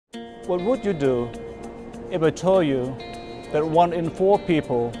What would you do if I told you that 1 in 4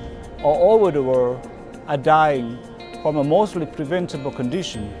 people all over the world are dying from a mostly preventable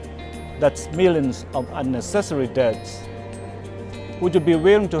condition? That's millions of unnecessary deaths. Would you be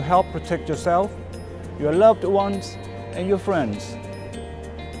willing to help protect yourself, your loved ones, and your friends?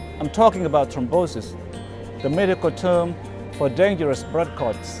 I'm talking about thrombosis, the medical term for dangerous blood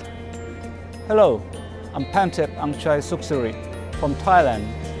clots. Hello, I'm Pantep Angchaisuksiri from Thailand,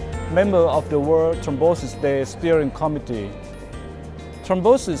 member of the World Thrombosis Day Steering Committee.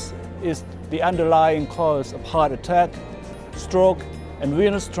 Thrombosis is the underlying cause of heart attack, stroke, and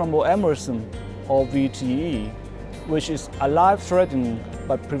venous thromboembolism, or VTE, which is a life-threatening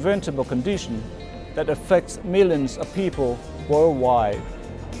but preventable condition that affects millions of people worldwide.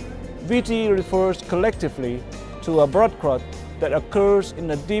 VTE refers collectively to a blood clot that occurs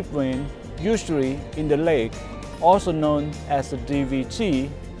in a deep vein, usually in the leg, also known as a DVT,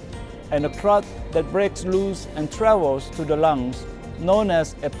 and a clot that breaks loose and travels to the lungs, known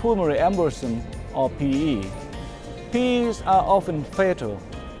as a pulmonary embolism, or PE. PEs are often fatal.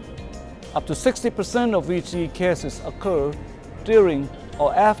 Up to 60% of VTE cases occur during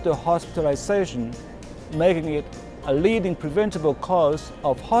or after hospitalization, making it a leading preventable cause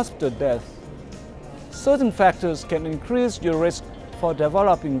of hospital death. Certain factors can increase your risk for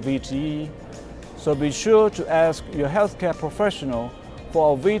developing VTE, so be sure to ask your healthcare professional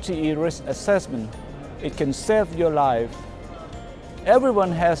for a VTE risk assessment. It can save your life.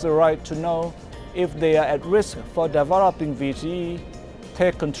 Everyone has the right to know if they are at risk for developing VTE.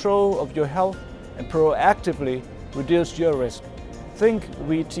 Take control of your health and proactively reduce your risk. Think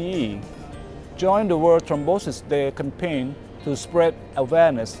VTE. Join the World Thrombosis Day campaign to spread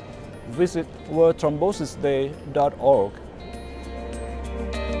awareness. Visit worldthrombosisday.org.